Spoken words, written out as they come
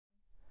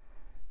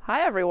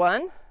Hi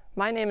everyone,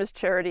 my name is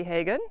Charity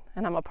Hagen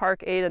and I'm a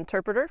park aid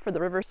interpreter for the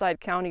Riverside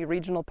County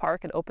Regional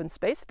Park and Open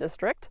Space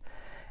District.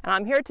 And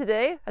I'm here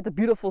today at the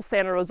beautiful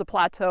Santa Rosa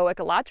Plateau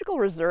Ecological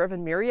Reserve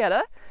in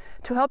Murrieta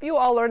to help you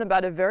all learn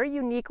about a very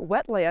unique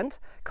wetland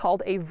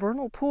called a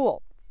vernal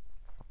pool.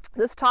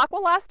 This talk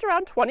will last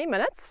around 20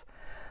 minutes,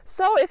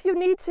 so if you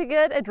need to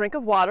get a drink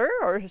of water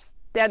or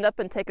stand up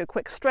and take a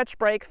quick stretch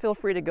break, feel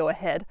free to go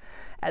ahead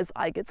as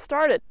I get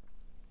started.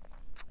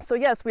 So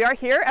yes, we are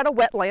here at a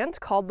wetland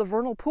called the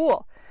vernal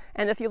pool.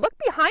 And if you look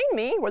behind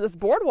me where this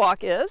boardwalk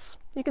is,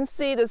 you can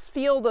see this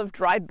field of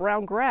dried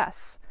brown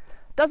grass.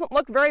 Doesn't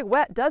look very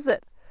wet, does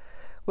it?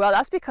 Well,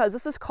 that's because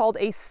this is called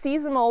a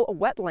seasonal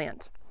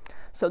wetland.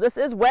 So this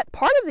is wet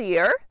part of the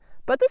year,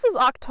 but this is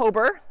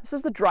October. This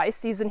is the dry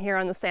season here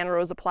on the Santa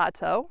Rosa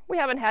Plateau. We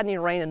haven't had any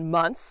rain in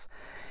months.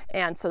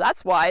 And so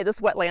that's why this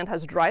wetland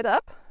has dried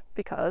up,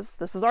 because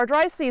this is our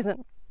dry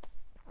season.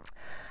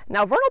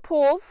 Now, vernal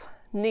pools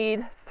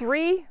need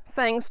three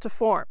things to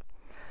form.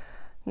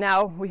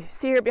 Now, we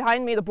see here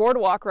behind me the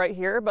boardwalk right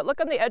here, but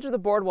look on the edge of the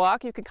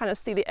boardwalk, you can kind of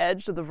see the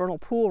edge of the vernal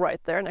pool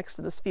right there next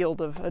to this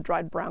field of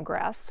dried brown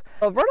grass.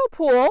 A vernal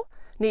pool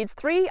needs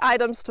three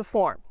items to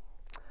form.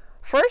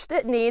 First,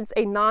 it needs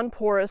a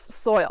non-porous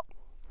soil.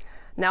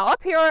 Now,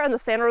 up here on the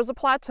Santa Rosa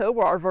Plateau,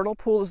 where our vernal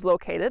pool is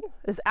located,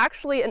 is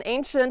actually an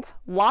ancient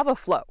lava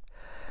flow.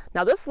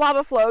 Now, this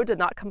lava flow did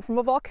not come from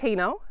a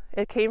volcano.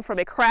 It came from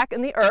a crack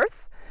in the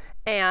earth,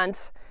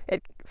 and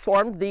it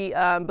formed the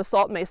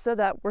basalt mesa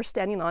that we're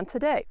standing on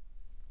today.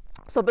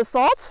 So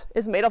basalt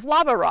is made of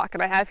lava rock,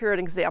 and I have here an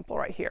example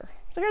right here.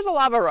 So here's a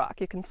lava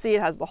rock. You can see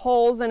it has the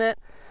holes in it.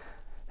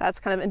 That's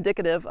kind of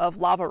indicative of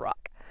lava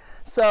rock.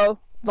 So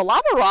the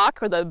lava rock,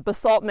 or the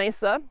basalt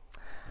mesa,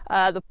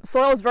 the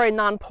soil is very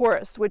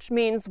non-porous, which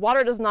means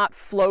water does not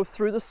flow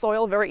through the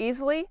soil very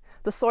easily.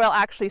 The soil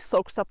actually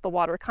soaks up the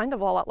water kind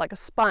of all out like a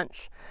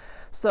sponge.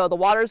 So the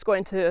water is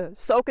going to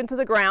soak into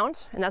the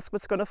ground, and that's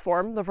what's going to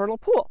form the vernal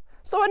pool.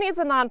 So it needs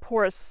a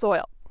non-porous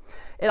soil.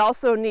 It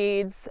also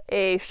needs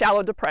a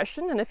shallow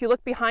depression, and if you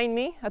look behind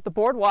me at the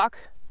boardwalk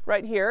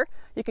right here,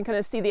 you can kind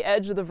of see the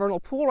edge of the vernal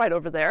pool right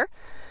over there.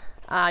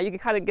 You can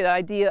kind of get an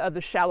idea of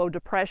the shallow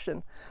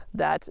depression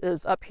that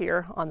is up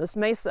here on this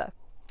mesa.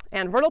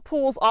 And vernal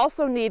pools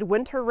also need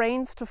winter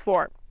rains to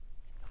form.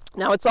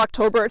 Now it's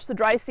October, it's the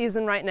dry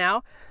season right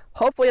now.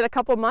 Hopefully in a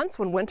couple months,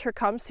 when winter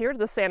comes here to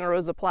the Santa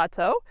Rosa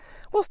Plateau,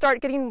 we'll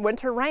start getting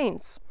winter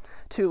rains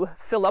to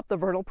fill up the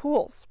vernal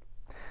pools.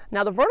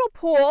 Now the vernal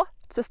pool,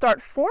 to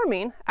start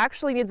forming,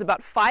 actually needs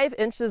about 5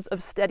 inches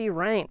of steady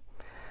rain.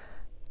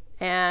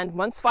 And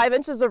once 5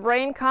 inches of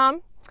rain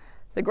come,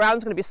 the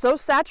ground's going to be so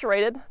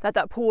saturated that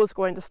that pool is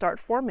going to start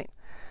forming.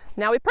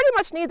 Now we pretty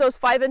much need those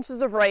 5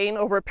 inches of rain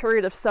over a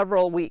period of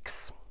several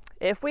weeks.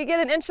 If we get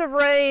an inch of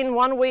rain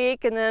 1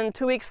 week and then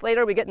 2 weeks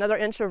later we get another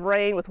inch of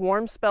rain with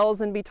warm spells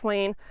in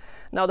between,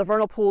 no, the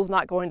vernal pool is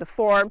not going to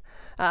form.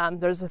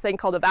 There's a thing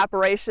called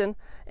evaporation,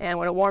 and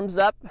when it warms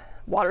up,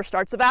 water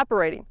starts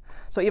evaporating.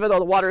 So even though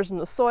the water is in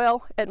the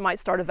soil, it might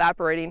start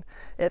evaporating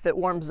if it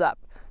warms up.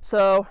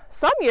 So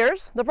some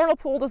years the vernal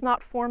pool does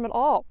not form at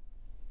all.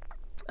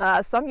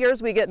 Some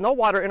years we get no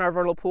water in our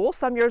vernal pool,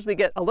 some years we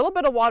get a little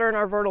bit of water in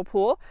our vernal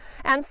pool,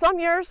 and some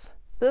years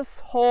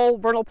this whole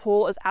vernal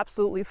pool is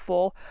absolutely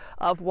full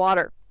of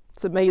water.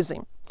 It's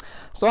amazing.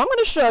 So I'm going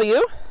to show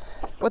you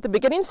what the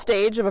beginning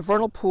stage of a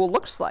vernal pool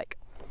looks like.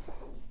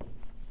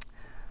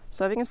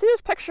 So if you can see this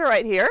picture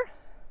right here,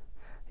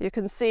 you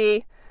can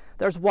see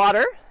there's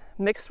water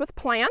mixed with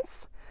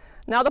plants.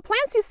 Now the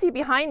plants you see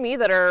behind me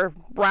that are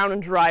brown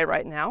and dry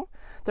right now,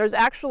 there's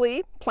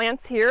actually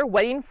plants here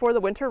waiting for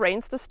the winter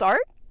rains to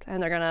start.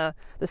 And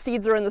the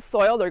seeds are in the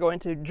soil, they're going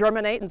to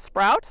germinate and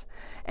sprout,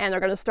 and they're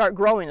going to start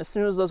growing as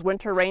soon as those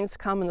winter rains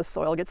come and the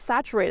soil gets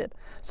saturated.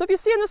 So if you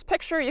see in this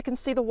picture, you can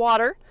see the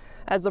water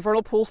as the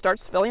vernal pool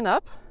starts filling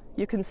up.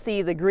 You can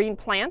see the green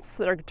plants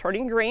that are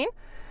turning green,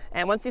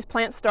 and once these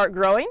plants start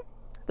growing,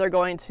 they're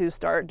going to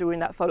start doing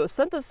that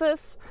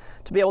photosynthesis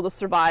to be able to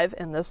survive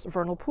in this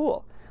vernal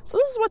pool. So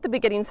this is what the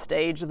beginning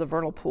stage of the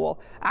vernal pool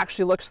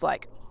actually looks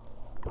like.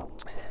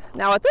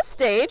 Now at this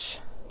stage,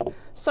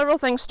 several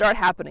things start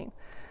happening.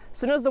 As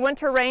soon as the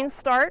winter rains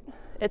start,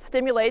 it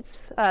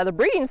stimulates the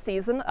breeding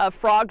season of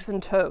frogs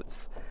and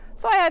toads.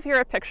 So I have here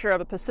a picture of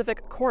a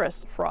Pacific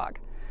chorus frog.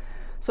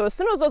 So as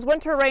soon as those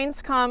winter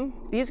rains come,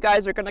 these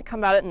guys are going to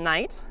come out at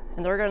night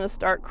and they're going to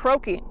start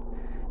croaking.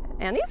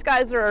 And these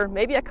guys are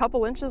maybe a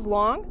couple inches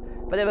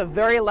long, but they have a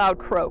very loud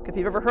croak. If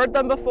you've ever heard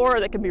them before,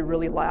 they can be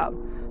really loud.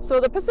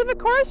 So the Pacific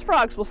chorus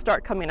frogs will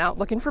start coming out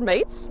looking for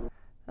mates.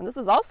 And this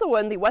is also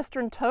when the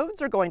western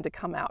toads are going to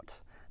come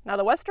out. Now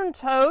the western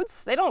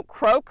toads, they don't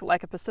croak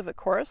like a Pacific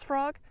chorus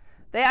frog.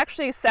 They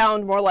actually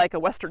sound more like a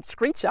western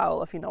screech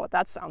owl, if you know what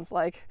that sounds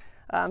like.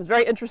 It's a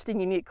very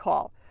interesting, unique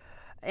call.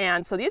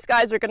 And so these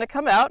guys are going to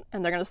come out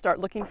and they're going to start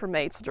looking for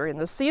mates during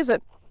this season.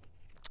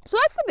 So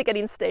that's the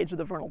beginning stage of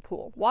the vernal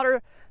pool.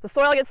 The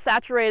soil gets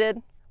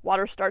saturated,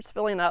 water starts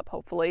filling up,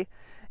 hopefully,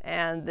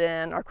 and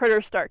then our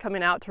critters start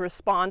coming out to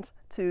respond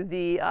to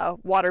the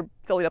water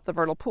filling up the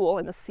vernal pool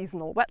in the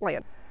seasonal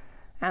wetland.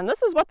 And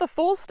this is what the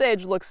full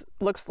stage looks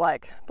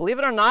like. Believe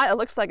it or not, it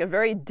looks like a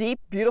very deep,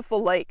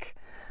 beautiful lake.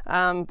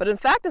 But in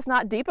fact, it's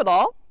not deep at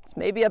all. It's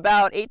maybe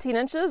about 18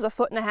 inches,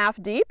 1.5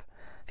 feet deep.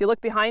 If you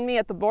look behind me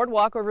at the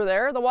boardwalk over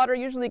there, the water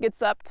usually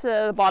gets up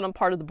to the bottom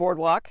part of the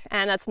boardwalk,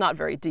 and that's not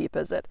very deep,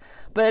 is it?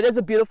 But it is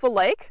a beautiful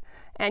lake,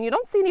 and you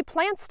don't see any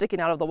plants sticking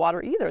out of the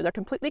water either. They're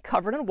completely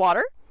covered in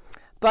water.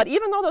 But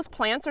even though those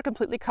plants are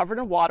completely covered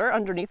in water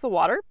underneath the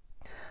water,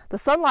 the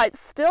sunlight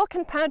still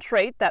can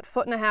penetrate that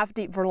 1.5 feet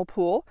deep vernal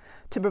pool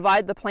to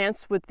provide the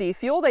plants with the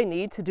fuel they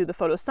need to do the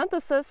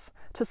photosynthesis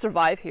to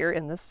survive here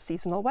in this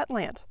seasonal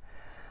wetland.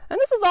 And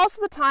this is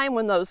also the time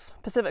when those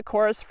Pacific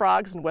chorus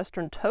frogs and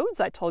western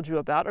toads I told you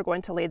about are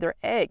going to lay their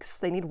eggs.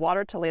 They need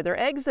water to lay their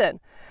eggs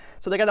in.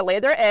 So they're going to lay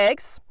their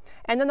eggs,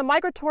 and then the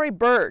migratory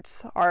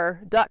birds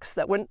are ducks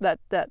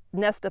that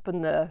nest up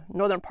in the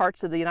northern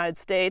parts of the United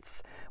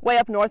States. Way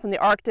up north in the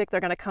Arctic, they're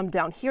going to come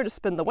down here to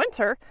spend the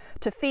winter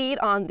to feed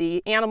on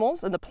the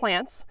animals and the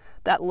plants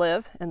that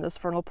live in this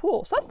vernal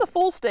pool. So that's the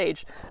full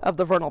stage of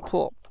the vernal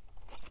pool.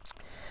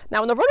 Now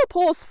when the vernal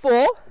pool is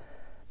full,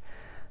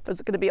 there's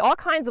going to be all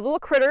kinds of little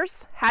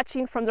critters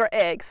hatching from their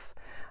eggs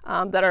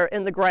that are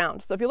in the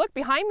ground. So if you look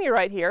behind me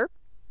right here,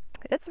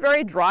 it's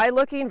very dry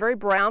looking, very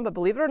brown, but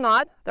believe it or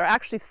not, there are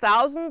actually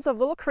thousands of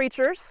little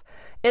creatures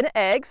in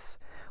eggs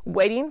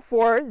waiting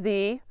for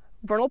the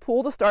vernal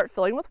pool to start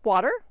filling with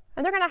water.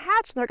 And they're going to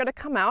hatch, and they're going to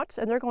come out,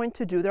 and they're going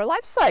to do their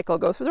life cycle,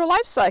 go through their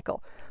life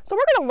cycle. So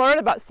we're going to learn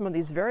about some of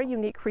these very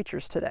unique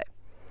creatures today.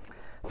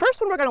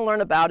 First one we're going to learn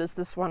about is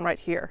this one right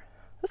here.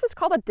 This is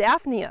called a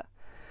daphnia,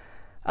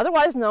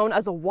 otherwise known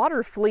as a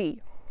water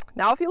flea.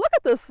 Now, if you look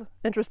at this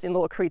interesting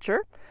little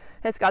creature,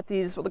 it's got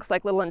these what looks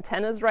like little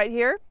antennas right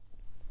here.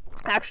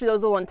 Actually,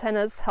 those little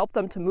antennas help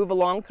them to move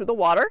along through the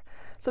water.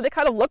 So they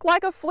kind of look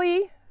like a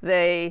flea.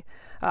 They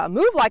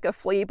move like a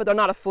flea, but they're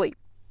not a flea.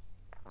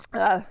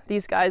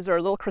 These guys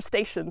are little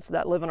crustaceans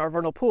that live in our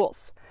vernal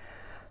pools.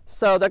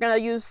 So they're going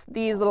to use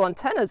these little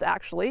antennas,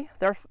 actually,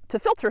 to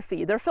filter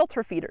feed. They're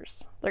filter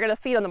feeders. They're going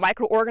to feed on the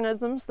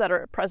microorganisms that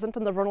are present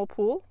in the vernal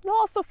pool. They'll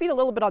also feed a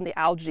little bit on the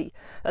algae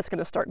that's going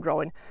to start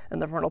growing in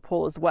the vernal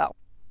pool as well.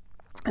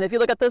 And if you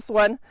look at this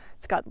one,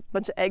 it's got a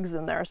bunch of eggs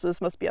in there, so this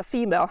must be a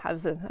female,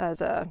 has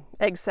a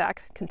egg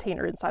sac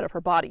container inside of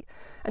her body.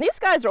 And these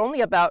guys are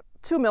only about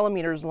 2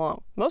 millimeters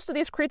long. Most of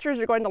these creatures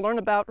you're going to learn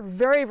about are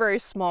very, very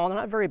small. They're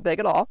not very big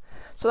at all.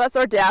 So that's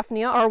our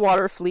daphnia, our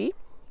water flea.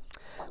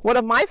 One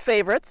of my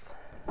favorites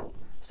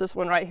is this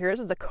one right here. This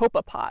is a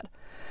copapod.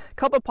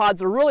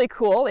 Copapods are really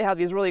cool. They have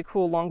these really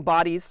cool long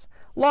bodies,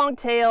 long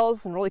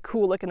tails, and really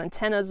cool looking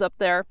antennas up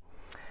there.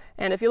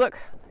 And if you look,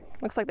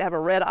 looks like they have a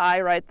red eye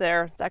right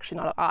there. It's actually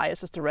not an eye,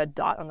 it's just a red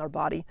dot on their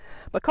body.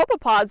 But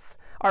copapods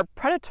are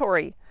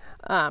predatory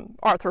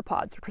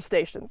arthropods, or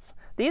crustaceans.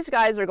 These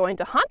guys are going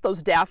to hunt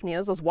those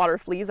daphnias, those water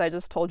fleas I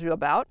just told you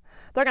about.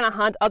 They're going to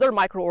hunt other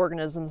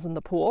microorganisms in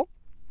the pool.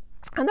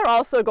 And they're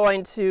also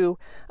going to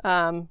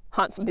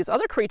hunt some of these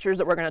other creatures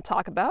that we're going to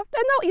talk about,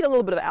 and they'll eat a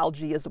little bit of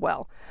algae as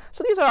well.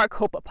 So these are our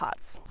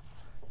copapods.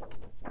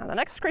 Now the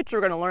next creature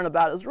we're going to learn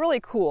about is really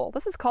cool.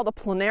 This is called a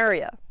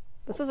planaria.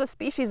 This is a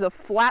species of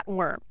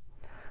flatworm.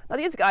 Now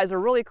these guys are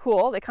really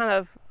cool. They kind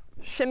of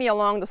shimmy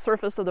along the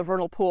surface of the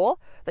vernal pool.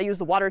 They use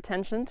the water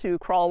tension to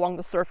crawl along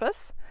the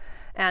surface.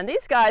 And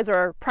these guys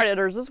are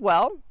predators as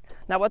well.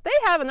 Now what they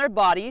have in their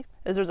body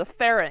is there's a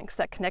pharynx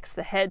that connects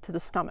the head to the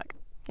stomach.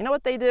 You know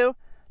what they do?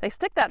 They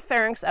stick that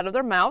pharynx out of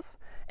their mouth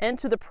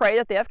into the prey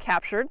that they have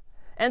captured,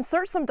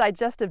 insert some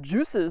digestive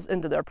juices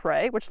into their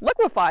prey, which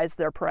liquefies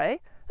their prey,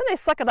 and they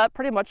suck it up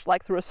pretty much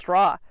like through a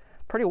straw.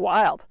 Pretty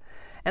wild.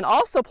 And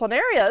also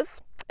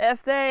planarias,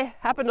 if they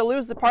happen to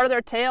lose the part of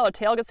their tail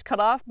gets cut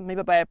off,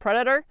 maybe by a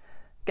predator,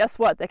 guess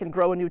what? They can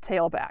grow a new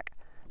tail back.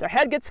 Their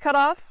head gets cut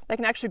off, they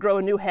can actually grow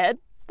a new head.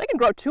 They can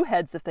grow 2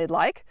 heads if they'd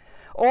like.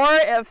 Or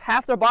if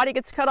half their body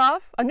gets cut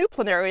off, a new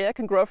planaria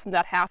can grow from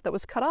that half that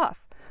was cut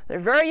off. They're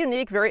very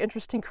unique, very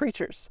interesting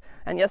creatures.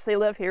 And yes, they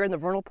live here in the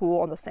vernal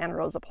pool on the Santa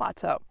Rosa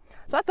Plateau.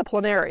 So that's a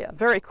planaria,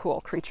 very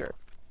cool creature.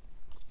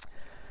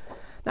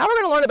 Now we're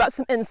going to learn about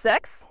some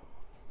insects.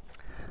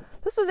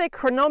 This is a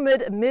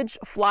chronomid midge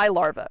fly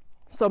larva.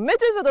 So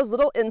midges are those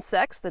little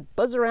insects that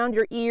buzz around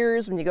your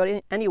ears when you go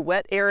to any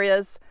wet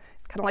areas.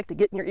 Kind of like to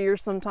get in your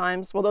ears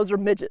sometimes. Well, those are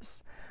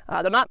midges.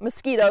 They're not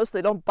mosquitoes, so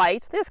they don't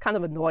bite. They just kind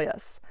of annoy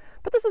us.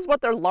 But this is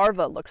what their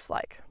larva looks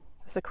like.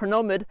 It's a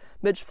chronomid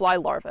midge fly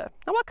larva.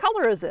 Now what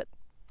color is it?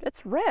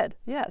 It's red,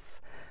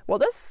 yes. Well,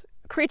 this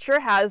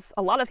creature has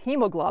a lot of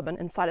hemoglobin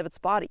inside of its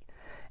body.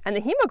 And the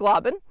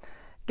hemoglobin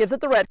gives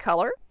it the red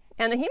color.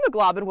 And the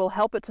hemoglobin will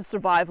help it to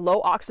survive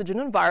low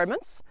oxygen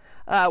environments,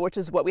 which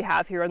is what we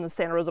have here in the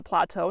Santa Rosa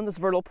Plateau in this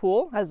vernal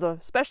pool,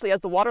 especially as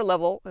the water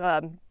level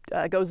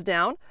goes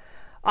down.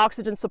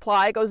 Oxygen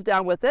supply goes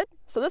down with it.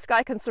 So this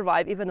guy can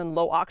survive even in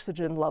low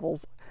oxygen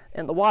levels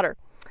in the water.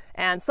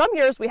 And some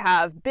years we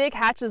have big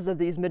hatches of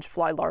these midge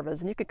fly larvae.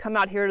 And you could come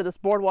out here to this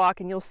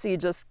boardwalk and you'll see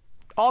just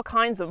all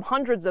kinds of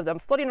hundreds of them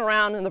floating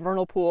around in the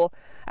vernal pool.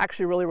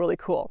 Actually really, really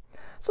cool.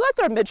 So that's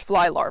our midge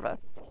fly larva.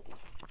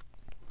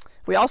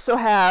 We also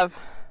have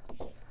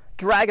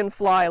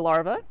dragonfly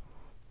larvae.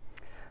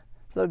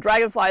 So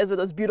dragonflies are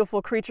those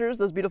beautiful creatures,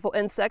 those beautiful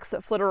insects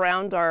that flit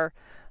around our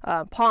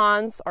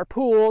ponds, our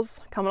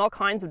pools, come in all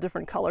kinds of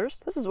different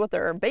colors. This is what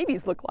their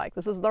babies look like.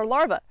 This is their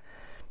larva.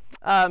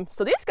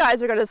 So these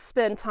guys are going to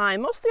spend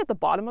time mostly at the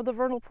bottom of the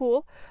vernal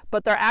pool,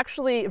 but they're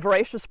actually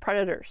voracious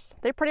predators.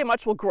 They pretty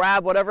much will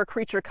grab whatever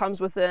creature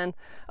comes within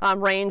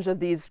range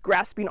of these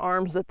grasping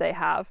arms that they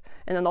have,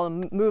 and then they'll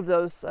move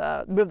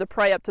the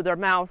prey up to their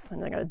mouth,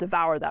 and they're going to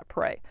devour that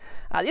prey.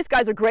 These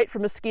guys are great for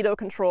mosquito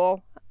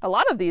control. A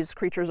lot of these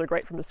creatures are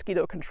great for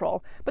mosquito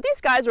control, but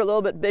these guys are a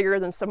little bit bigger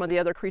than some of the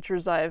other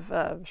creatures I've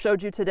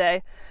showed you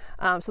today,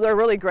 so they're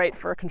really great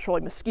for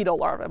controlling mosquito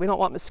larvae. We don't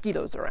want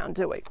mosquitoes around,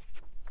 do we?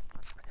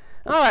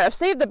 All right, I've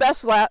saved the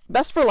best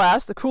for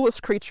last. The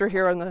coolest creature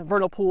here in the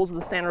vernal pools of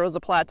the Santa Rosa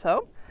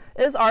Plateau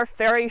is our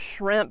fairy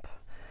shrimp.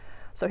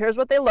 So here's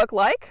what they look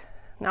like.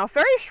 Now,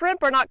 fairy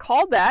shrimp are not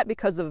called that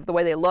because of the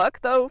way they look,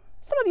 though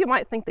some of you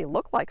might think they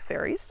look like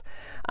fairies.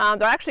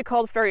 They're actually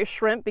called fairy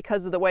shrimp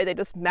because of the way they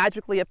just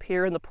magically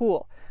appear in the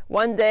pool.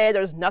 One day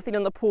there's nothing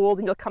in the pool,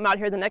 then you'll come out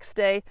here the next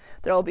day,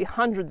 there will be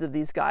hundreds of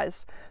these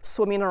guys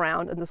swimming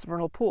around in this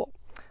vernal pool.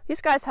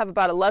 These guys have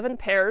about 11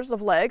 pairs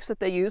of legs that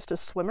they use to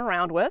swim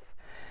around with.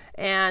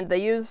 And they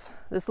use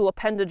this little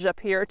appendage up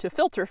here to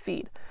filter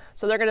feed.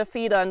 So they're going to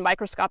feed on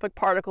microscopic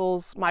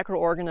particles,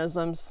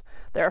 microorganisms.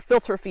 They're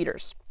filter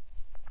feeders.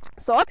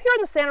 So up here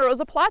in the Santa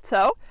Rosa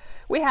Plateau,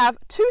 we have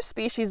two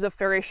species of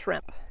fairy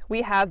shrimp.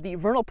 We have the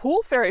vernal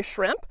pool fairy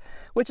shrimp,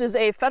 which is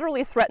a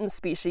federally threatened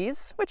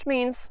species, which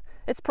means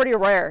it's pretty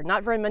rare.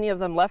 Not very many of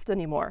them left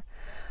anymore.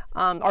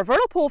 Our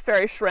vernal pool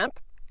fairy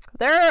shrimp,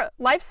 their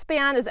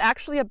lifespan is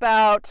actually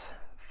about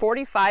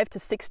 45 to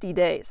 60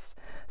 days.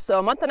 So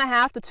a month and a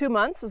half to 2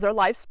 months is their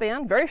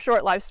lifespan, very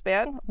short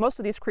lifespan. Most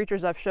of these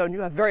creatures I've shown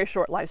you have very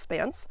short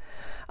lifespans.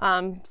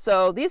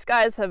 So these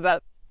guys have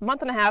a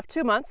month and a half,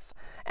 2 months,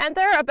 and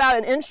they're about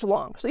an inch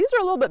long. So these are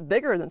a little bit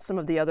bigger than some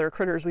of the other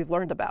critters we've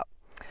learned about.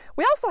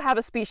 We also have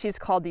a species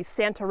called the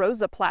Santa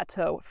Rosa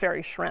Plateau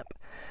fairy shrimp.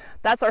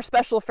 That's our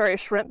special fairy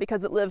shrimp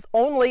because it lives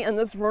only in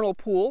this vernal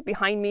pool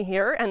behind me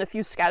here and a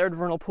few scattered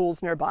vernal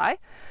pools nearby.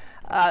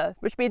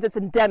 Which means it's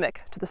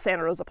endemic to the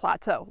Santa Rosa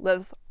Plateau.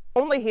 Lives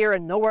only here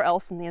and nowhere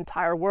else in the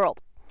entire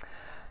world.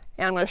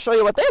 And I'm going to show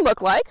you what they look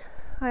like.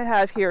 I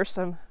have here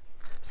some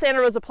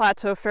Santa Rosa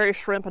Plateau fairy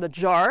shrimp in a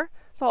jar.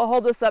 So I'll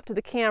hold this up to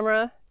the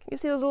camera. Can you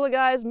see those little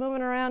guys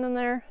moving around in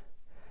there?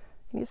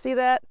 Can you see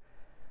that?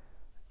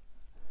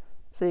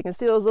 So you can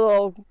see those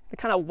little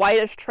kind of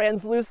whitish,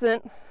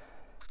 translucent.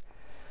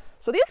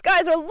 So these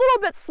guys are a little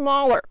bit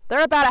smaller.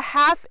 They're about a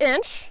 ½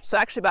 inch, so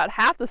actually about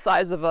half the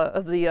size of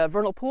the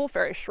vernal pool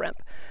fairy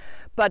shrimp.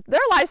 But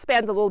their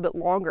lifespan's a little bit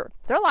longer.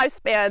 Their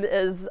lifespan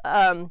is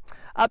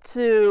up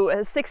to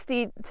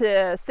 60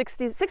 to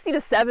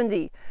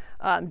 70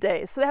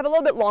 days. So they have a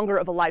little bit longer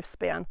of a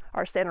lifespan,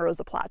 our Santa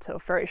Rosa Plateau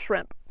fairy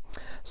shrimp.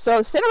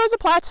 So Santa Rosa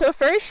Plateau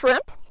fairy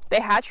shrimp,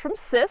 they hatch from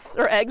cysts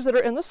or eggs that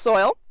are in the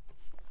soil.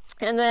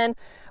 And then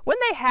when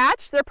they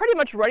hatch, they're pretty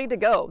much ready to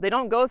go. They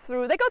go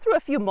through a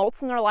few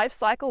molts in their life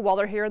cycle while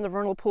they're here in the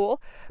vernal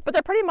pool, but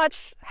they're pretty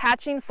much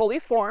hatching fully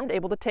formed,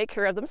 able to take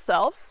care of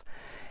themselves.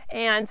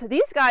 And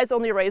these guys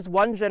only raise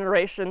one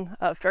generation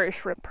of fairy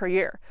shrimp per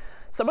year.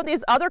 Some of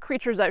these other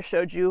creatures I've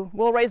showed you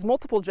will raise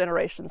multiple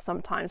generations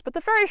sometimes, but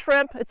the fairy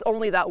shrimp, it's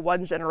only that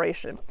one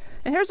generation.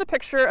 And here's a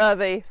picture of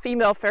a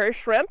female fairy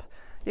shrimp.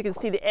 You can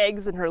see the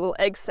eggs in her little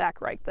egg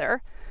sac right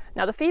there.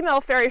 Now the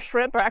female fairy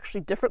shrimp are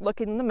actually different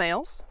looking than the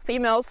males.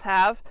 Females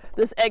have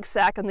this egg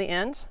sac on the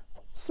end,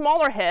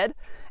 smaller head,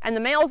 and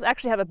the males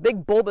actually have a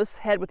big bulbous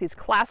head with these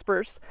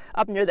claspers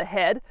up near the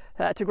head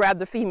to grab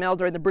the female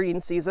during the breeding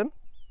season.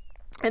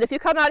 And if you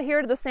come out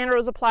here to the Santa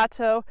Rosa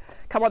Plateau,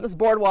 come on this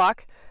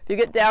boardwalk, if you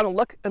get down and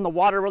look in the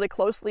water really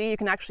closely, you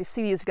can actually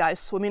see these guys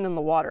swimming in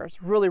the water.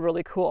 It's really,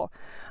 really cool.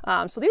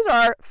 So these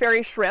are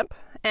fairy shrimp.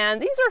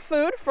 And these are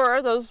food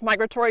for those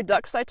migratory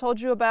ducks I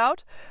told you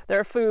about.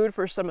 They're food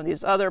for some of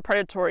these other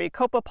predatory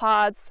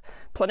copapods,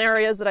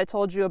 planarias that I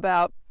told you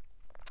about.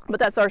 But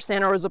that's our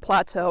Santa Rosa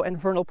Plateau and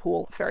vernal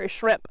pool fairy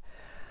shrimp.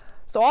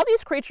 So all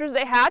these creatures,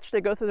 they hatch,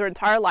 they go through their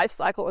entire life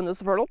cycle in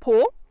this vernal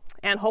pool,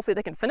 and hopefully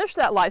they can finish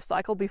that life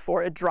cycle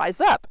before it dries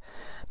up.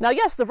 Now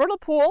yes, the vernal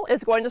pool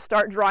is going to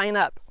start drying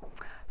up.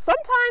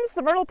 Sometimes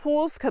the vernal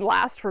pools can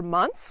last for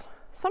months.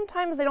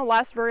 Sometimes they don't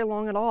last very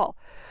long at all.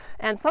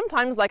 And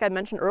sometimes, like I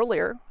mentioned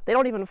earlier, they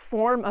don't even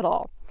form at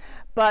all.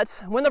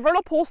 But when the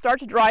vernal pool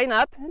starts drying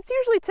up, it's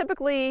usually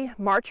typically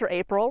March or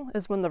April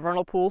is when the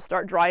vernal pools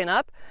start drying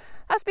up.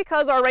 That's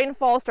because our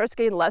rainfall starts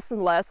getting less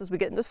and less as we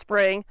get into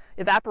spring.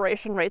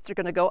 Evaporation rates are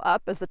going to go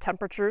up as the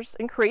temperatures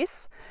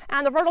increase,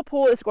 and the vernal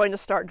pool is going to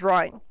start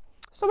drying.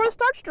 So when it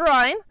starts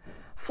drying,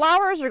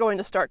 flowers are going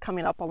to start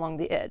coming up along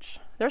the edge.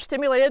 They're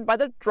stimulated by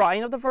the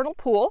drying of the vernal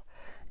pool,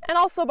 and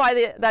also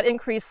by that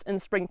increase in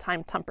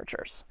springtime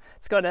temperatures.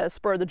 It's going to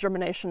spur the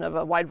germination of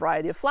a wide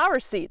variety of flower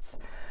seeds.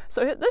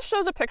 So this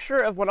shows a picture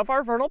of one of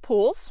our vernal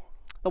pools.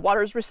 The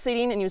water is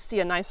receding and you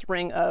see a nice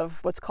ring of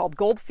what's called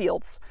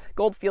goldfield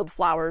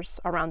flowers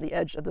around the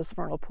edge of this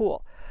vernal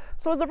pool.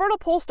 So as the vernal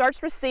pool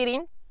starts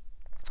receding,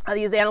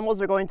 these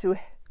animals are going to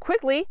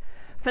quickly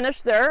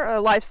finish their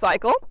life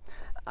cycle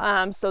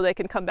so they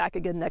can come back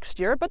again next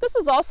year. But this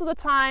is also the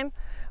time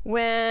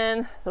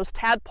when those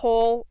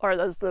tadpole or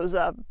those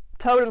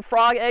toad and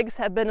frog eggs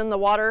have been in the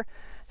water.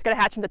 They're going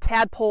to hatch into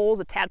tadpoles.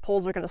 The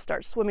tadpoles are going to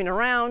start swimming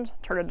around,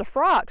 turn into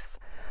frogs.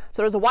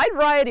 So there's a wide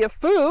variety of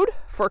food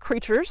for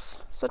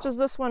creatures, such as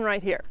this one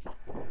right here.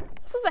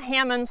 This is a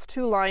Hammond's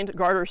two-lined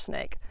garter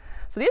snake.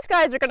 So these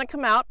guys are going to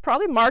come out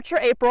probably March or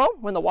April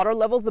when the water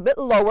level's a bit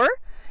lower,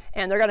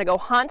 and they're going to go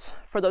hunt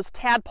for those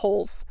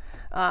tadpoles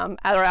that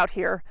are out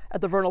here at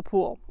the vernal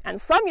pool.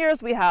 And some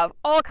years we have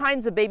all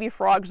kinds of baby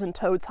frogs and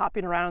toads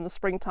hopping around in the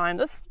springtime.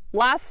 This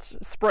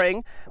last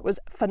spring was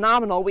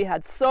phenomenal. We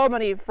had so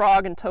many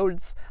frog and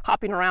toads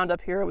hopping around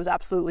up here. It was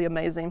absolutely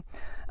amazing.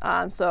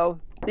 So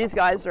these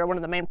guys are one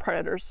of the main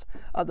predators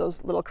of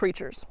those little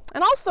creatures.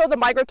 And also the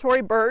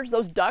migratory birds,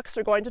 those ducks,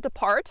 are going to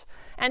depart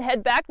and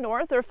head back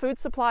north. Their food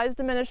supply is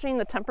diminishing,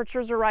 the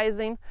temperatures are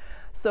rising.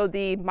 So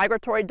the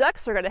migratory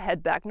ducks are going to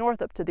head back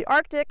north up to the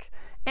Arctic,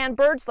 and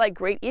birds like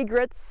great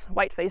egrets,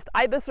 white-faced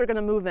ibis are going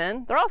to move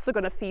in. They're also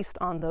going to feast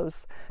on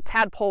those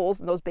tadpoles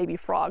and those baby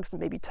frogs and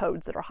baby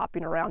toads that are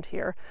hopping around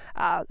here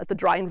at the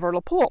dry and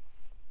vernal pool.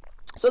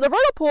 So the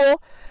vernal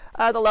pool,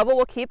 the level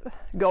will keep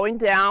going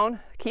down,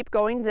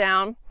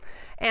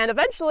 and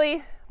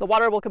eventually the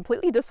water will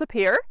completely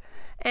disappear,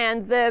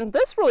 and then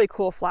this really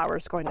cool flower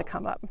is going to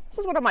come up. This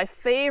is one of my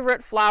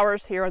favorite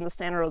flowers here in the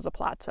Santa Rosa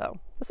Plateau.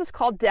 This is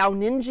called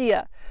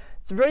Downingia.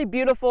 It's very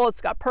beautiful.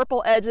 It's got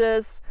purple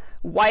edges,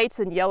 white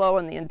and yellow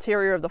in the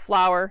interior of the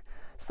flower.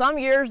 Some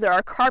years there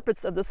are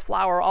carpets of this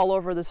flower all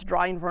over this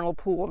dry and vernal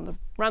pool, and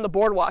around the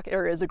boardwalk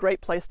area is a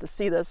great place to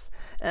see this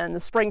in the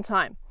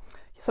springtime.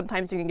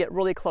 Sometimes you can get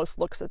really close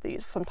looks at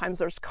these. Sometimes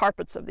there's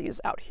carpets of these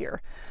out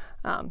here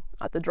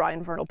at the dry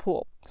and vernal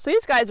pool. So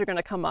these guys are going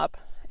to come up,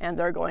 and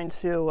they're going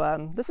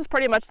to, this is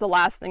pretty much the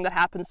last thing that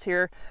happens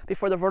here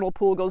before the vernal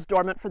pool goes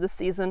dormant for the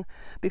season,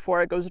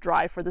 before it goes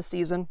dry for the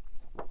season,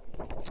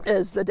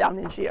 is the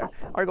Downingia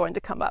are going to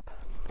come up.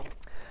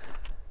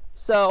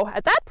 So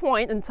at that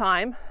point in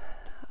time,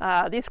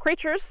 these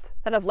creatures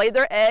that have laid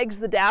their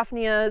eggs, the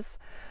daphnias,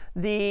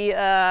 the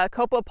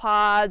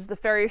copapods, the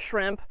fairy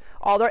shrimp,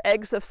 all their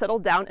eggs have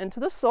settled down into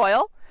the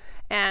soil.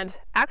 And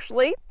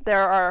actually,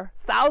 there are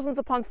thousands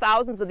upon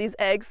thousands of these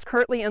eggs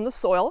currently in the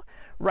soil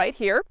right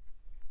here.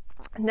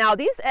 Now,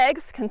 these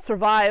eggs can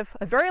survive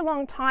a very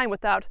long time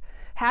without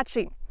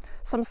hatching.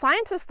 Some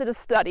scientists did a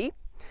study,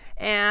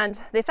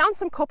 and they found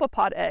some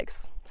copapod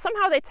eggs.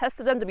 Somehow they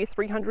tested them to be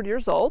 300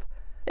 years old.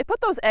 They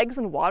put those eggs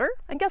in water,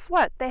 and guess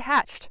what? They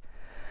hatched.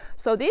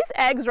 So these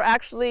eggs are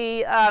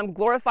actually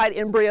glorified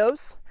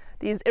embryos.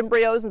 These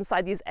embryos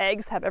inside these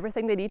eggs have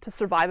everything they need to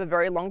survive a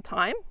very long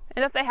time.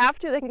 And if they have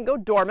to, they can go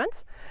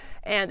dormant,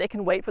 and they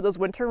can wait for those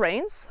winter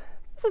rains.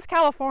 This is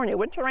California.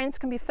 Winter rains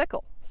can be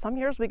fickle. Some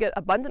years we get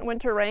abundant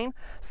winter rain.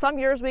 Some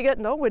years we get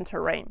no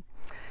winter rain.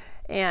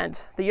 And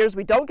the years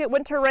we don't get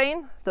winter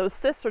rain, those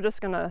cysts are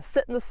just going to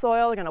sit in the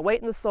soil, they're going to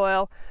wait in the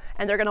soil,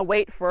 and they're going to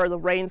wait for the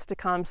rains to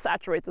come,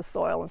 saturate the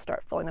soil, and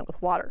start filling it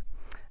with water.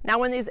 Now,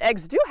 when these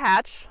eggs do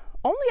hatch,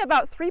 only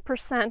about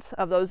 3%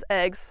 of those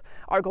eggs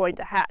are going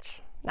to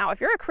hatch. Now,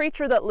 if you're a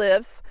creature that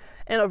lives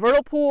in a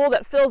vernal pool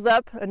that fills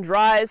up and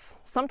dries,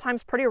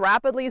 sometimes pretty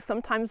rapidly,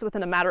 sometimes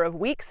within a matter of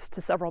weeks to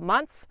several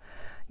months,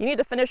 you need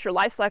to finish your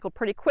life cycle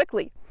pretty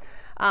quickly.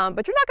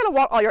 But you're not going to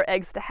want all your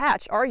eggs to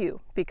hatch, are you?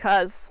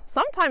 Because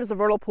sometimes the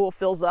vernal pool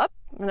fills up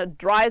and it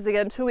dries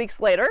again 2 weeks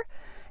later.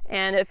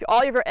 And if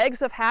all of your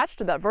eggs have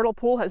hatched and that vernal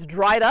pool has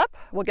dried up,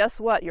 well, guess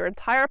what? Your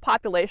entire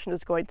population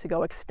is going to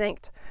go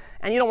extinct.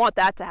 And you don't want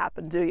that to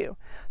happen, do you?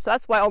 So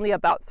that's why only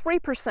about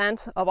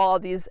 3% of all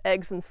of these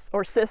eggs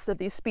or cysts of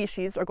these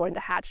species are going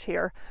to hatch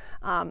here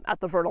at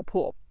the vernal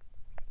pool.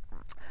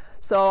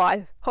 So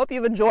I hope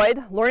you've enjoyed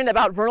learning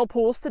about vernal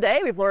pools today.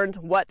 We've learned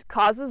what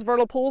causes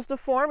vernal pools to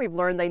form. We've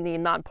learned they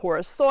need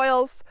non-porous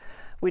soils.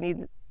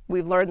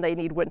 We've learned they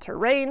need winter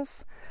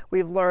rains.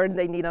 We've learned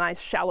they need a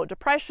nice shallow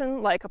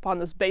depression, like upon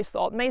this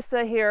basalt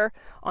mesa here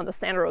on the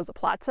Santa Rosa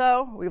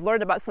Plateau. We've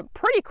learned about some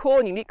pretty cool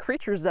and unique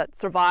creatures that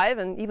survive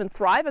and even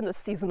thrive in this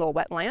seasonal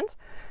wetland.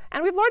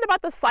 And we've learned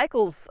about the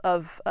cycles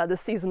of the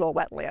seasonal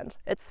wetland,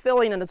 its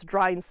filling and its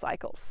drying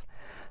cycles.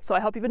 So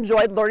I hope you've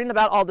enjoyed learning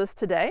about all this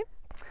today.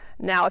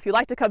 Now, if you'd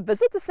like to come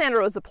visit the Santa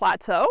Rosa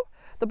Plateau,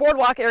 the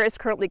boardwalk area is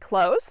currently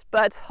closed,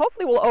 but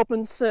hopefully will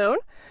open soon.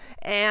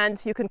 And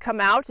you can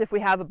come out if we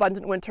have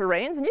abundant winter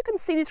rains, and you can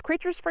see these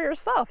creatures for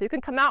yourself. You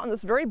can come out on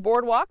this very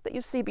boardwalk that you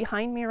see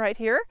behind me right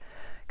here.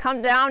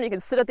 Come down, you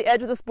can sit at the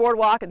edge of this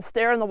boardwalk and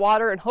stare in the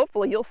water, and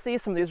hopefully you'll see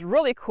some of these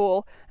really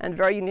cool and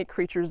very unique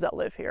creatures that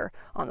live here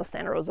on the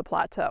Santa Rosa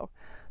Plateau.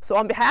 So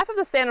on behalf of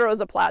the Santa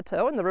Rosa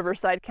Plateau and the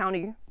Riverside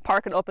County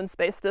Park and Open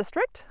Space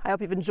District, I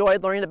hope you've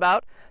enjoyed learning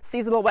about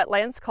seasonal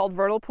wetlands called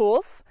vernal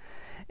pools.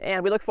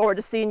 And we look forward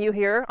to seeing you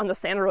here on the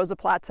Santa Rosa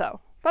Plateau.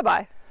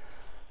 Bye-bye.